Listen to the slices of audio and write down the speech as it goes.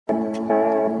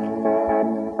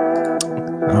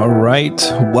right.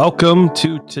 Welcome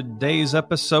to today's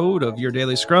episode of Your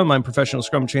Daily Scrum. I'm professional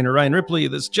Scrum trainer Ryan Ripley.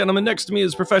 This gentleman next to me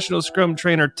is professional Scrum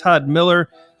trainer Todd Miller.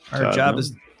 Our job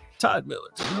is Todd Miller.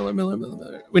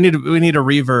 Miller. We need a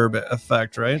reverb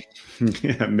effect, right?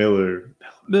 Yeah, Miller.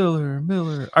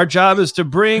 Our job is to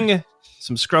bring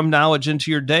some Scrum knowledge into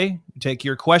your day. Take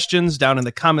your questions down in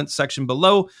the comments section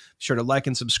below. Be sure to like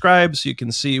and subscribe so you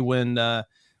can see when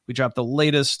we drop the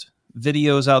latest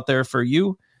videos out there for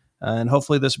you. And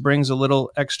hopefully this brings a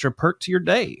little extra perk to your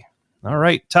day. All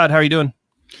right, Todd, how are you doing?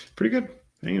 Pretty good.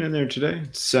 Hanging in there today.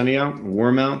 It's sunny out,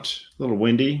 warm out, a little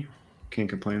windy. Can't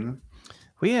complain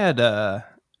though.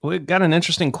 We got an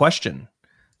interesting question.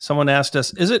 Someone asked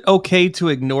us, is it okay to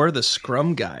ignore the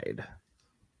Scrum guide?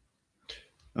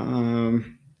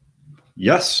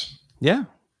 Yes. Yeah.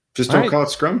 Just don't call it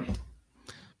Scrum.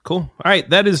 Cool. All right.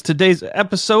 That is today's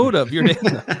episode of Your Day.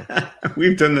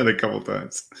 We've done that a couple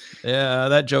times. Yeah,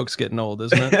 that joke's getting old,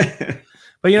 isn't it?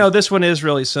 But, this one is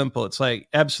really simple. It's like,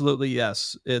 absolutely,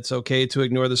 yes. It's okay to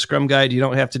ignore the Scrum guide. You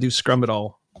don't have to do Scrum at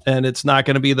all. And it's not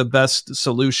going to be the best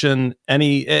solution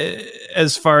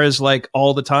as far as like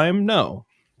all the time. No,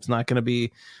 it's not going to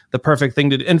be the perfect thing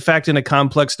to do. In fact, in a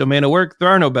complex domain of work, there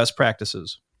are no best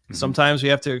practices. Mm-hmm. Sometimes we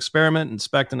have to experiment,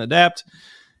 inspect, and adapt.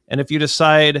 And if you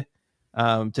decide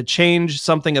to change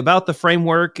something about the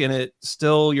framework and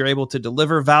you're able to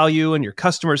deliver value and your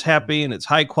customer's happy and it's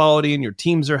high quality and your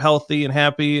teams are healthy and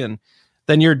happy, and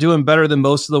then you're doing better than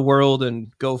most of the world,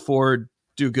 and go forward,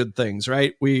 do good things,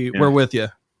 right? We're with you.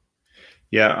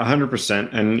 Yeah,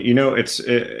 100%. And,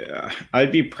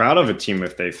 I'd be proud of a team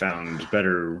if they found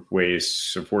better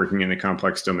ways of working in the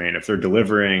complex domain. If they're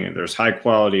delivering and there's high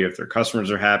quality, if their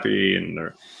customers are happy and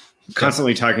they're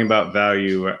constantly talking about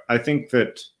value. I think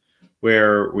that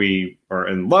where we are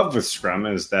in love with Scrum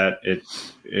is that it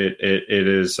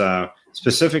is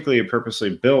specifically and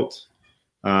purposely built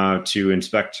to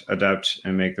inspect, adapt,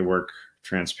 and make the work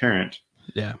transparent.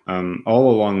 Yeah.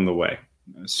 All along the way.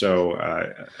 So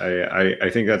I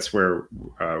think that's where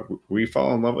we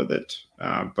fall in love with it.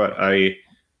 But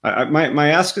my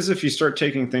ask is, if you start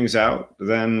taking things out,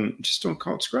 then just don't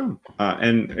call it Scrum.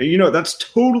 And that's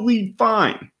totally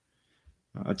fine.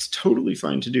 It's totally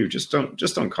fine to do. Just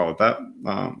don't call it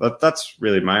that. That's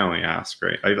really my only ask,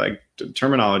 right? I like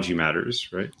terminology matters,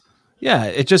 right? Yeah,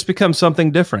 it just becomes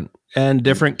something different, and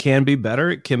different can be better.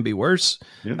 It can be worse.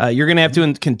 Yeah. You're going to have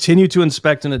to continue to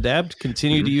inspect and adapt.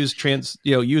 Continue to use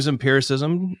use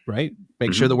empiricism, right?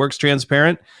 Make sure the work's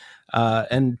transparent,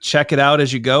 and check it out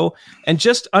as you go. And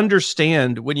just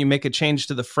understand when you make a change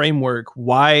to the framework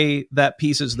why that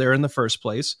piece is there in the first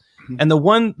place. And the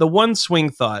one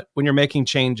swing thought when you're making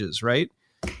changes, right,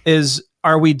 is,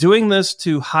 are we doing this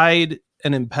to hide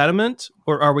an impediment,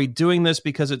 or are we doing this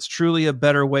because it's truly a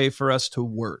better way for us to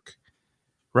work,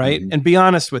 right? And be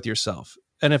honest with yourself.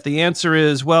 And if the answer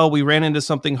is, well, we ran into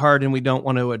something hard and we don't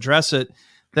want to address it,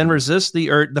 then resist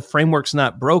the framework's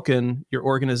not broken. Your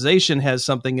organization has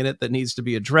something in it that needs to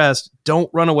be addressed.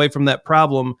 Don't run away from that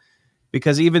problem,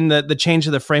 because even the change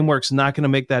of the framework's not going to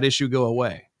make that issue go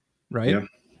away, right? Yeah.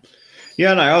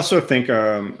 Yeah, and I also think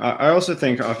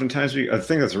oftentimes I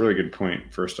think that's a really good point.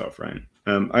 First off, Ryan,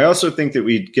 I also think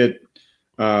that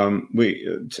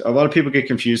a lot of people get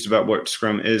confused about what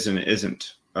Scrum is and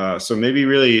isn't. So maybe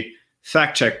really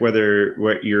fact check whether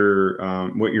what you're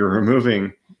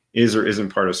removing is or isn't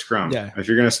part of Scrum. Yeah. If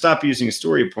you're going to stop using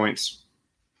story points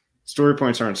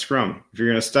aren't Scrum. If you're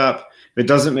going to stop, if it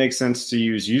doesn't make sense to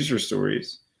use user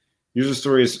stories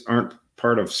aren't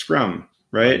part of Scrum,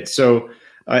 right? So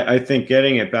I think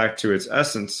getting it back to its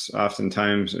essence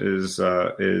oftentimes is a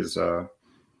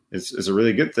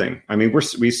really good thing. I mean,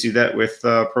 we see that with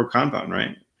Pro Kanban,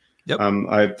 right? Yep.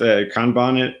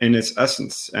 Kanban in its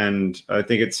essence, and I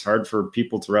think it's hard for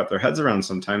people to wrap their heads around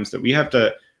sometimes that we have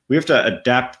to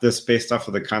adapt this based off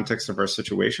of the context of our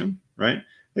situation, right?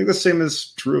 I think the same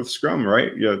is true of Scrum,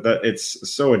 right? That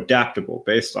it's so adaptable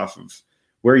based off of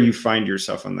where you find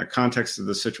yourself in the context of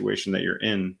the situation that you're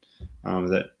in,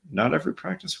 that not every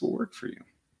practice will work for you.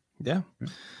 Yeah.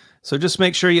 So just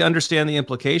make sure you understand the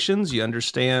implications, you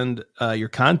understand your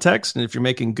context, and if you're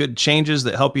making good changes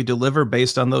that help you deliver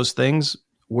based on those things,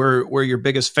 we're your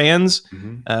biggest fans.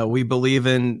 We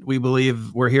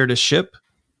believe we're here to ship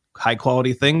high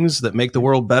quality things that make the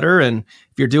world better, and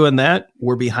if you're doing that,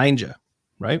 we're behind you,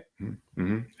 right?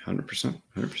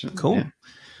 100%. Cool. Yeah.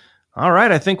 All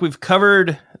right, I think we've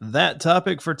covered that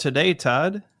topic for today,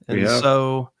 Todd. And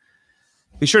so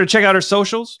be sure to check out our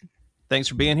socials. Thanks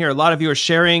for being here. A lot of you are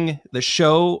sharing the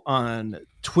show on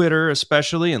Twitter,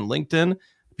 especially, and LinkedIn.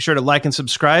 Be sure to like and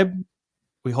subscribe.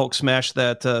 We Hulk smash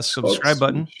that subscribe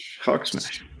button. Hulk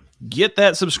smash. get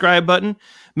that subscribe button.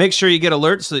 Make sure you get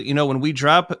alerts so that you know when we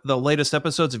drop the latest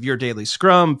episodes of Your Daily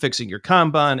Scrum, Fixing Your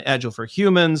Kanban, Agile for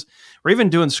Humans. We're even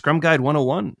doing Scrum Guide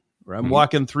 101, where I'm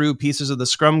walking through pieces of the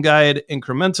Scrum Guide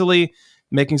incrementally,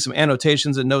 making some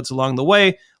annotations and notes along the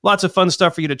way. Lots of fun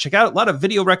stuff for you to check out. A lot of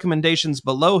video recommendations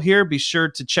below here. Be sure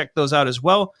to check those out as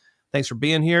well. Thanks for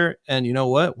being here. And you know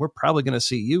what? We're probably going to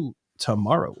see you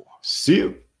tomorrow. See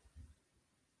you.